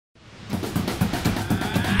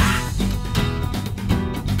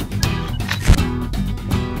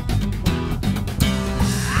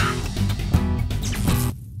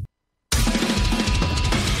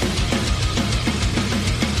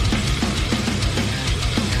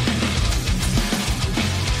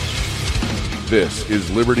This is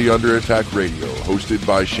Liberty Under Attack Radio, hosted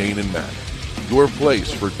by Shane and Matt. Your place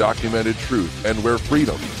for documented truth and where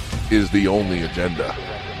freedom is the only agenda.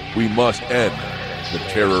 We must end the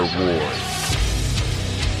terror war.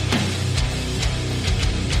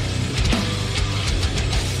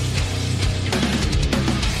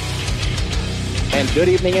 And good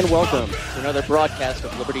evening and welcome to another broadcast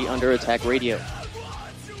of Liberty Under Attack Radio.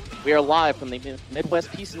 We are live from the Midwest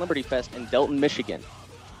Peace and Liberty Fest in Delton, Michigan.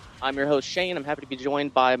 I'm your host, Shane. I'm happy to be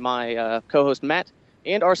joined by my co-host, Matt,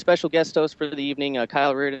 and our special guest host for the evening,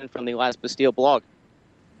 Kyle Rearden from the Last Bastille Blog.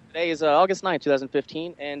 Today is August 9th,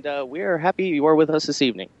 2015, and we are happy you are with us this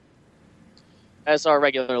evening. As our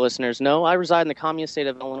regular listeners know, I reside in the communist state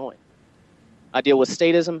of Illinois. I deal with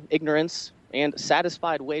statism, ignorance, and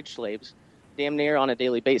satisfied wage slaves damn near on a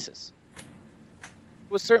daily basis.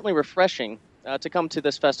 It was certainly refreshing to come to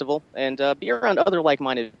this festival and be around other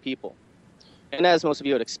like-minded people. And as most of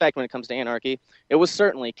you would expect when it comes to anarchy, it was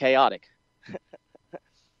certainly chaotic.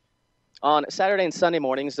 On Saturday and Sunday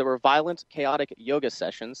mornings, there were violent, chaotic yoga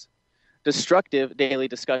sessions, destructive daily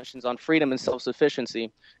discussions on freedom and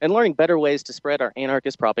self-sufficiency, and learning better ways to spread our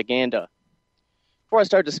anarchist propaganda. Before I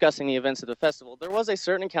start discussing the events of the festival, there was a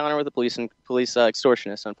certain encounter with the police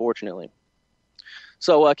extortionists, unfortunately.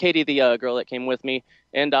 So Katie, the girl that came with me,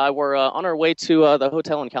 and I were on our way to the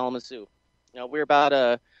hotel in Kalamazoo. We were about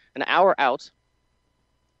an hour out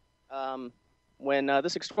when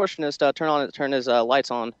this extortionist turned his lights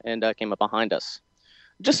on and came up behind us.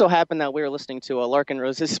 It just so happened that we were listening to Larkin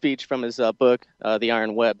Rose's speech from his book, The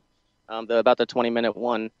Iron Web, about the 20-minute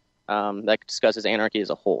one that discusses anarchy as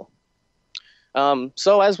a whole.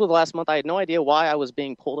 So as with last month, I had no idea why I was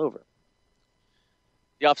being pulled over.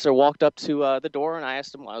 The officer walked up to the door, and I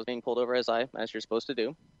asked him why I was being pulled over, as you're supposed to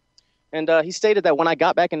do. And he stated that when I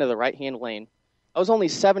got back into the right-hand lane, I was only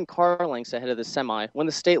 7 car lengths ahead of the semi, when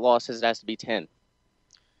the state law says it has to be 10.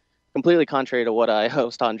 Completely contrary to what I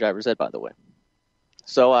was taught in driver's ed, by the way.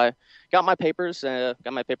 So I got my papers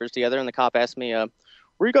together, and the cop asked me, where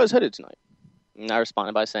are you guys headed tonight? And I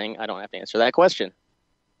responded by saying, I don't have to answer that question.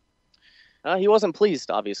 He wasn't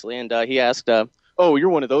pleased, obviously, and he asked, oh, you're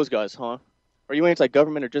one of those guys, huh? Are you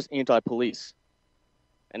anti-government or just anti-police?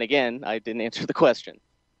 And again, I didn't answer the question.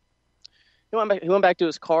 He went back to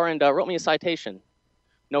his car and wrote me a citation.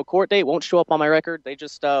 No court date, won't show up on my record. They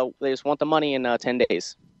just want the money in 10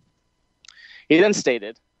 days. He then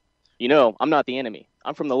stated, I'm not the enemy.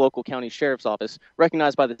 I'm from the local county sheriff's office,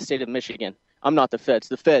 recognized by the state of Michigan. I'm not the feds.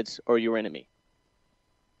 The feds are your enemy.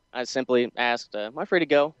 I simply asked, am I free to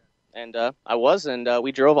go? And I was, and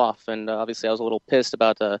we drove off. And obviously I was a little pissed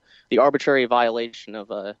about the arbitrary violation of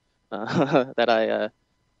that I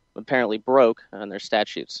apparently broke on their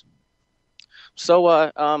statutes. So,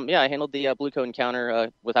 I handled the Blue Coat encounter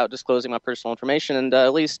without disclosing my personal information, and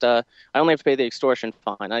at least I only have to pay the extortion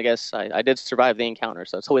fine. I guess I did survive the encounter,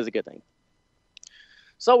 so it's always a good thing.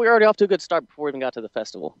 So we were already off to a good start before we even got to the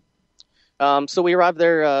festival. So we arrived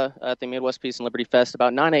there at the Midwest Peace and Liberty Fest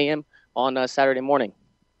about 9 a.m. on Saturday morning.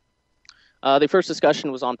 The first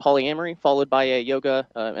discussion was on polyamory, followed by a yoga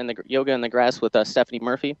in the grass with Stephanie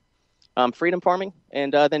Murphy, freedom farming,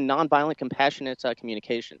 and then nonviolent, compassionate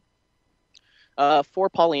communication. For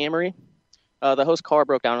polyamory, the host car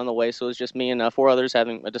broke down on the way, so it was just me and 4 others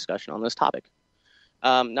having a discussion on this topic.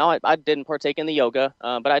 Now, I didn't partake in the yoga,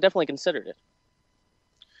 but I definitely considered it.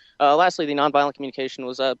 Lastly, the nonviolent communication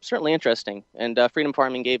was certainly interesting, and freedom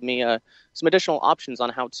farming gave me some additional options on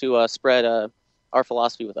how to spread our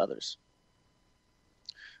philosophy with others.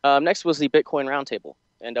 Next was the Bitcoin Roundtable,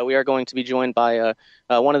 and we are going to be joined by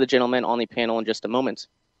one of the gentlemen on the panel in just a moment.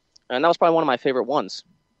 And that was probably one of my favorite ones.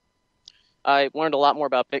 I learned a lot more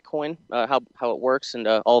about Bitcoin, how it works, and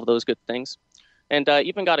all of those good things, and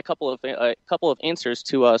even got a couple of answers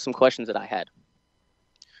to some questions that I had.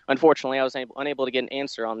 Unfortunately, I was unable to get an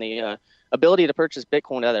answer on the ability to purchase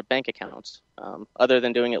Bitcoin out of their bank accounts, other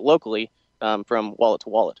than doing it locally from wallet to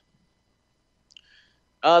wallet.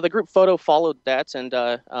 The group photo followed that, and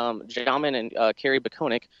Jamin and Carrie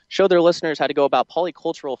Bakonik showed their listeners how to go about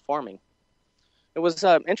polycultural farming. It was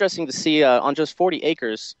interesting to see on just 40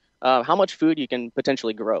 acres how much food you can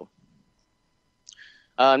potentially grow.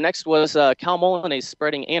 Next was Kal Molinet's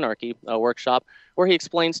Spreading Anarchy workshop, where he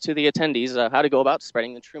explains to the attendees how to go about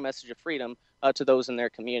spreading the true message of freedom to those in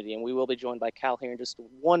their community. And we will be joined by Kal here in just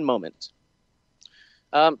one moment.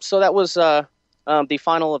 So that was the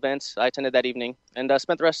final event I attended that evening, and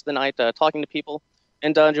spent the rest of the night talking to people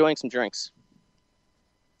and enjoying some drinks.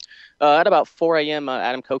 At about 4 a.m.,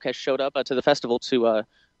 Adam Kokesh showed up to the festival to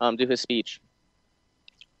do his speech.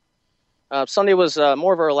 Sunday was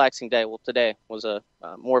more of a relaxing day. Well, today was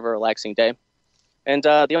more of a relaxing day. And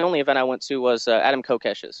the only event I went to was Adam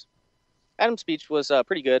Kokesh's. Adam's speech was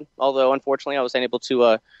pretty good, although unfortunately I was unable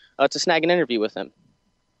to snag an interview with him.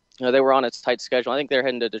 They were on a tight schedule. I think they're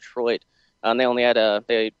heading to Detroit. They only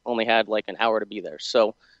had like an hour to be there.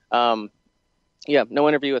 So, yeah, no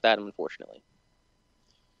interview with Adam, unfortunately.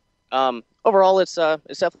 Overall, it's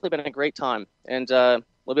definitely been a great time, and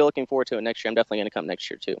we'll be looking forward to it next year. I'm definitely going to come next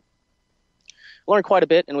year too. Learned quite a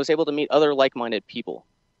bit and was able to meet other like-minded people.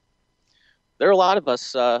 There are a lot of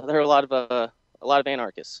us. There are a lot of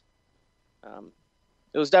anarchists.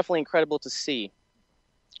 It was definitely incredible to see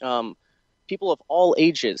people of all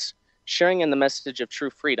ages sharing in the message of true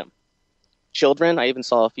freedom. Children, I even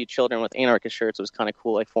saw a few children with anarchist shirts. It was kind of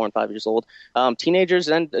cool, like 4 and 5 years old. Teenagers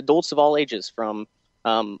and adults of all ages, from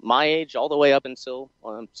my age all the way up until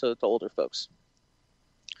to older folks.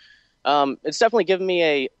 It's definitely given me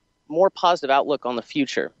a more positive outlook on the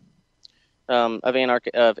future of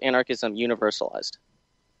anarchism universalized.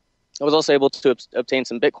 I was also able to obtain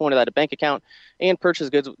some Bitcoin without a bank account and purchase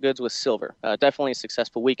goods with silver. Definitely a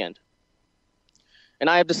successful weekend. And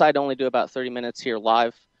I have decided to only do about 30 minutes here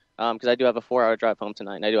live because I do have a 4-hour drive home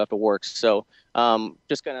tonight and I do have to work. So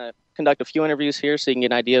just going to conduct a few interviews here so you can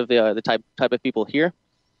get an idea of the type of people here.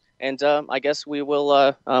 And I guess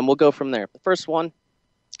we'll go from there. The first one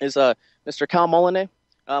is Mr. Kal Molinet.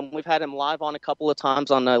 We've had him live on a couple of times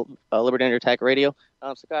on Liberty Under Attack Radio.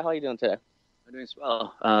 So Kyle, how are you doing today? I'm doing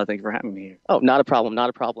well. Thank you for having me here. Oh, not a problem. Not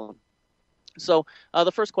a problem. So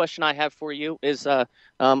the first question I have for you is,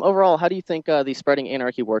 overall, how do you think the Spreading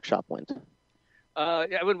Anarchy workshop went? Yeah,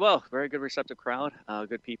 it went well. Very good, receptive crowd.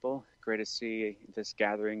 Good people. Great to see this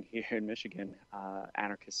gathering here in Michigan.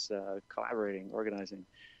 Anarchists collaborating, organizing.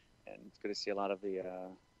 And it's good to see a lot of the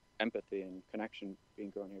empathy and connection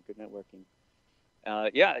being grown here. Good networking.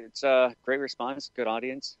 Yeah, it's a great response. Good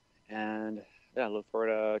audience. And yeah, I look forward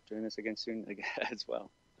to doing this again soon as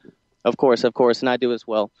well. Of course, and I do as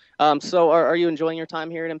well. So are you enjoying your time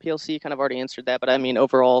here at MPLC? You kind of already answered that, but I mean,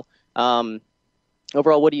 overall,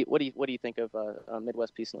 what do you think of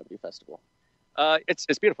Midwest Peace and Liberty Festival?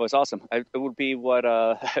 It's beautiful. It's awesome. It would be what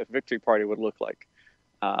a victory party would look like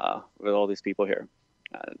with all these people here.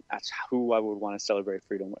 That's who I would want to celebrate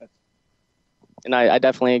freedom with. And I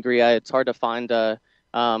definitely agree. It's hard to find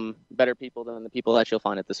better people than the people that you'll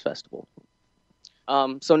find at this festival.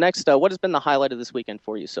 So next, what has been the highlight of this weekend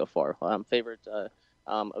for you so far? Favorite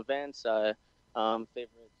events,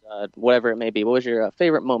 favorite whatever it may be. What was your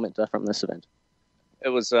favorite moment from this event? It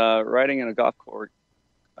was riding in a golf cart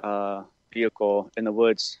vehicle in the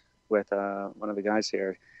woods with one of the guys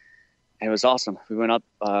here. And it was awesome. We went up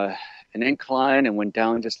an incline and went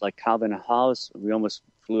down just like Calvin House. We almost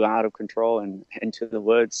flew out of control and into the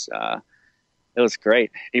woods. It was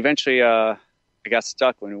great. Eventually, I got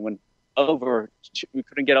stuck when we went over. We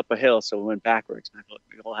couldn't get up a hill, so we went backwards.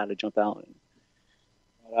 We all had to jump out.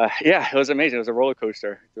 Yeah, it was amazing. It was a roller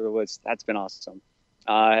coaster through the woods. That's been awesome.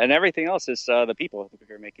 And everything else is the people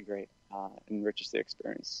here make it great. Enriches the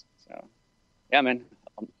experience. So, yeah, man,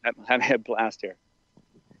 I'm having a blast here.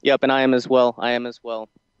 Yep, and I am as well.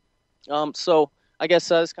 So I guess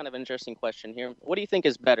that's kind of an interesting question here. What do you think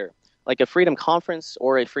is better, like a freedom conference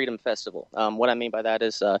or a freedom festival? What I mean by that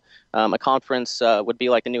is a conference would be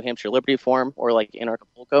like the New Hampshire Liberty Forum or like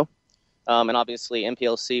Anarchapulco. And obviously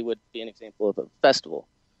MPLC would be an example of a festival.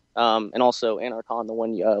 And also Anarchon, the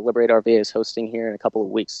one Liberate RVA is hosting here in a couple of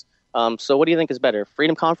weeks. So what do you think is better,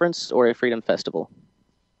 freedom conference or a freedom festival?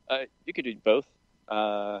 You could do both.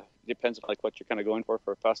 Depends on like what you're kind of going for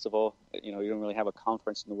a festival. You don't really have a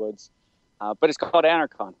conference in the woods. But it's called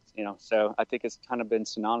Anarchon, so I think it's kind of been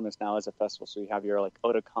synonymous now as a festival. So you have your like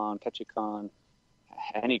Otakon, Ketchikon,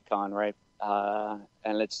 Anycon, right?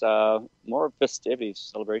 And it's more festivities,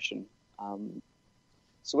 celebration.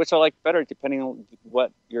 So which I like better depending on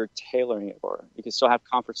what you're tailoring it for. You can still have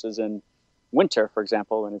conferences in winter, for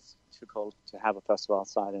example, when it's too cold to have a festival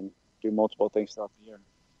outside and do multiple things throughout the year.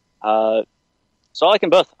 So I like them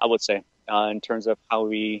both, I would say, in terms of how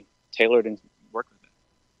we tailored and work with it.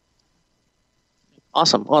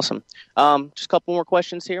 Awesome. Just a couple more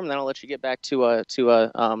questions here, and then I'll let you get back to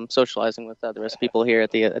socializing with the rest of the people here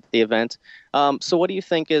at the event. So what do you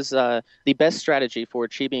think is the best strategy for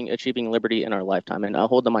achieving liberty in our lifetime? And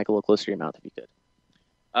hold the mic a little closer to your mouth if you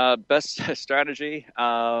could. Best strategy,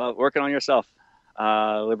 working on yourself,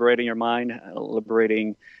 liberating your mind,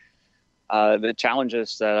 liberating the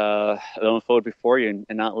challenges that unfold before you,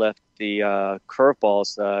 and not let the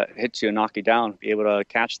curveballs hit you and knock you down. Be able to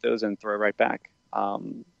catch those and throw it right back.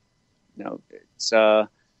 It's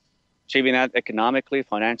achieving that economically,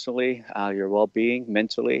 financially, your well-being,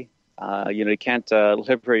 mentally. You can't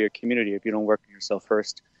liberate your community if you don't work on yourself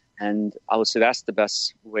first And I would say that's the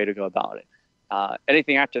best way to go about it.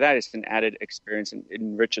 Anything after that is an added experience and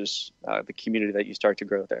enriches the community that you start to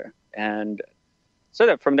grow there. And so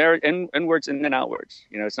that from there, inwards and then outwards,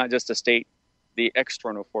 it's not just the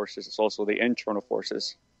external forces, it's also the internal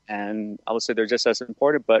forces. And I would say they're just as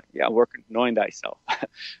important, but yeah, knowing thyself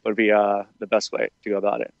would be the best way to go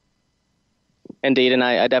about it. Indeed, and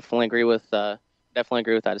I definitely agree with that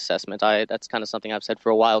assessment. That's kind of something I've said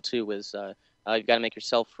for a while too. Is you've got to make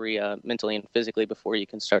yourself free mentally and physically before you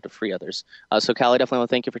can start to free others. So, Kal, I definitely want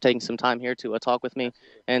to thank you for taking some time here to talk with me,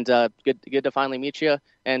 and good to finally meet you.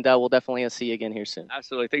 And we'll definitely see you again here soon.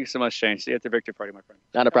 Absolutely, thank you so much, Shane. See you at the victory party, my friend.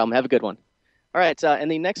 Not a problem. Have a good one. All right, and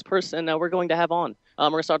the next person we're going to have on, we're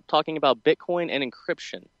going to start talking about Bitcoin and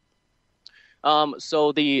encryption.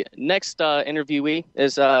 So the next interviewee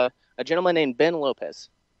is a gentleman named Ben Lopez.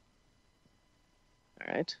 All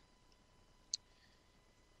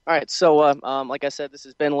right. So like I said, this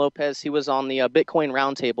is Ben Lopez. He was on the Bitcoin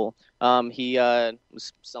Roundtable. He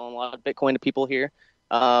was selling a lot of Bitcoin to people here,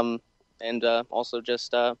 and also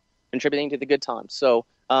just contributing to the good times. So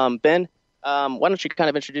Ben, why don't you kind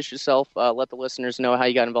of introduce yourself, let the listeners know how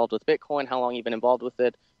you got involved with Bitcoin, how long you've been involved with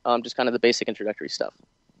it, just kind of the basic introductory stuff.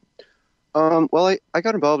 Well, I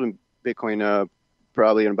got involved in Bitcoin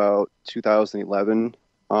probably in about 2011.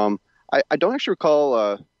 I don't actually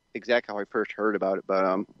recall exactly how I first heard about it,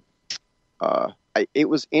 but it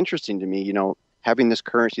was interesting to me, having this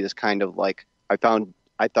currency, this kind of like, I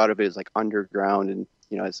thought of it as like underground, and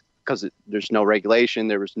it's because there's no regulation,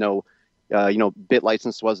 there was no bit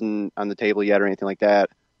license wasn't on the table yet or anything like that.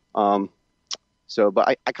 But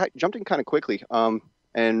I jumped in kind of quickly.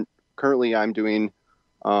 And currently I'm doing,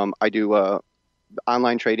 I do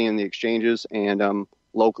online trading in the exchanges, and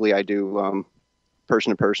locally I do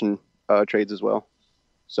person-to-person trades as well.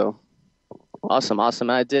 So awesome.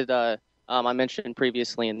 I did. I mentioned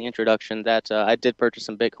previously in the introduction that I did purchase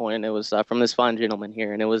some Bitcoin, and it was from this fine gentleman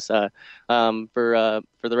here. And it was for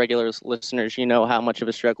the regular listeners, how much of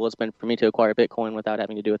a struggle it's been for me to acquire Bitcoin without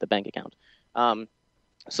having to do with a bank account.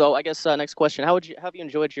 So I guess next question: How have you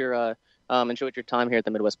enjoyed your time here at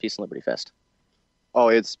the Midwest Peace and Liberty Fest? Oh,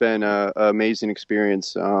 it's been an amazing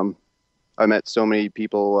experience. I met so many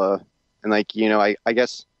people, and I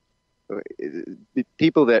guess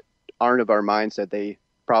people that aren't of our mindset, they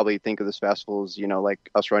probably think of this festival as, like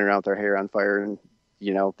us running around with our hair on fire and,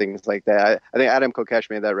 things like that. I think Adam Kokesh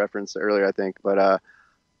made that reference earlier, I think. But,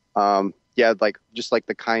 yeah, like just like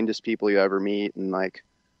the kindest people you ever meet, and like,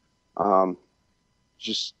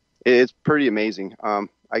 just it's pretty amazing.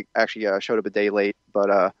 I actually showed up a day late,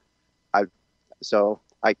 but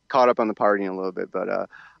I caught up on the partying a little bit, but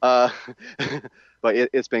but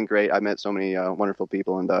it's been great. I met so many wonderful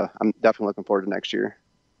people, and I'm definitely looking forward to next year.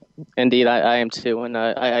 Indeed, I am too, and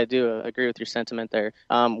I do agree with your sentiment there.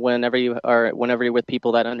 Whenever you're with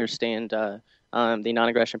people that understand the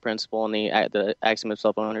non-aggression principle and the axiom of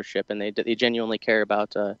self-ownership, and they genuinely care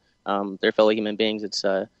about their fellow human beings, it's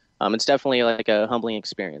definitely like a humbling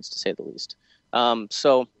experience, to say the least.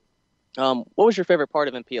 So, what was your favorite part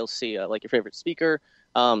of MPLC? Like your favorite speaker,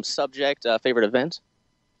 subject, favorite event?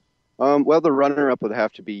 Well, the runner-up would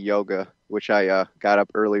have to be yoga, which I got up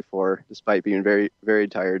early for, despite being very, very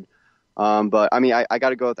tired. But I mean, I got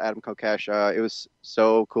to go with Adam Kokesh. It was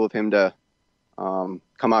so cool of him to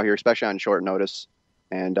come out here, especially on short notice.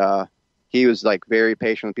 And he was like very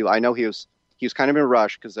patient with people. I know he was kind of in a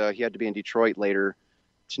rush because he had to be in Detroit later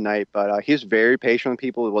tonight. But he was very patient with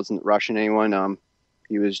people. He wasn't rushing anyone.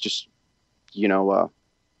 He was just,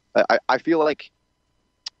 I feel like,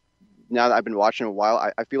 now that I've been watching a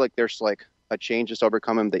while, I feel like there's like a change just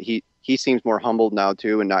overcome him, that he seems more humbled now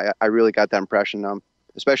too. And I really got that impression,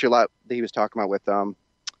 especially a lot that he was talking about with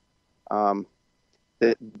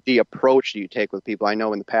the approach that you take with people. I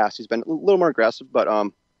know in the past he's been a little more aggressive, but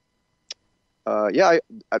yeah,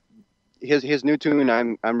 his new tune,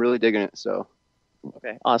 I'm really digging it. So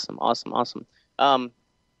okay, awesome. So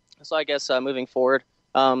I guess moving forward,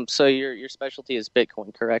 so your specialty is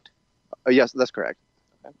Bitcoin, correct? Yes, that's correct.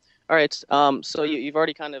 All right. So you've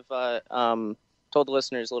already kind of told the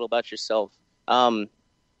listeners a little about yourself.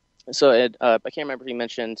 So I can't remember if you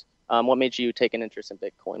mentioned what made you take an interest in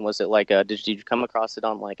Bitcoin. Was it like did you come across it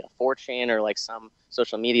on like a 4chan or like some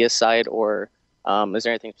social media site, or is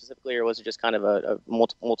there anything specifically, or was it just kind of a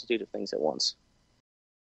multitude of things at once?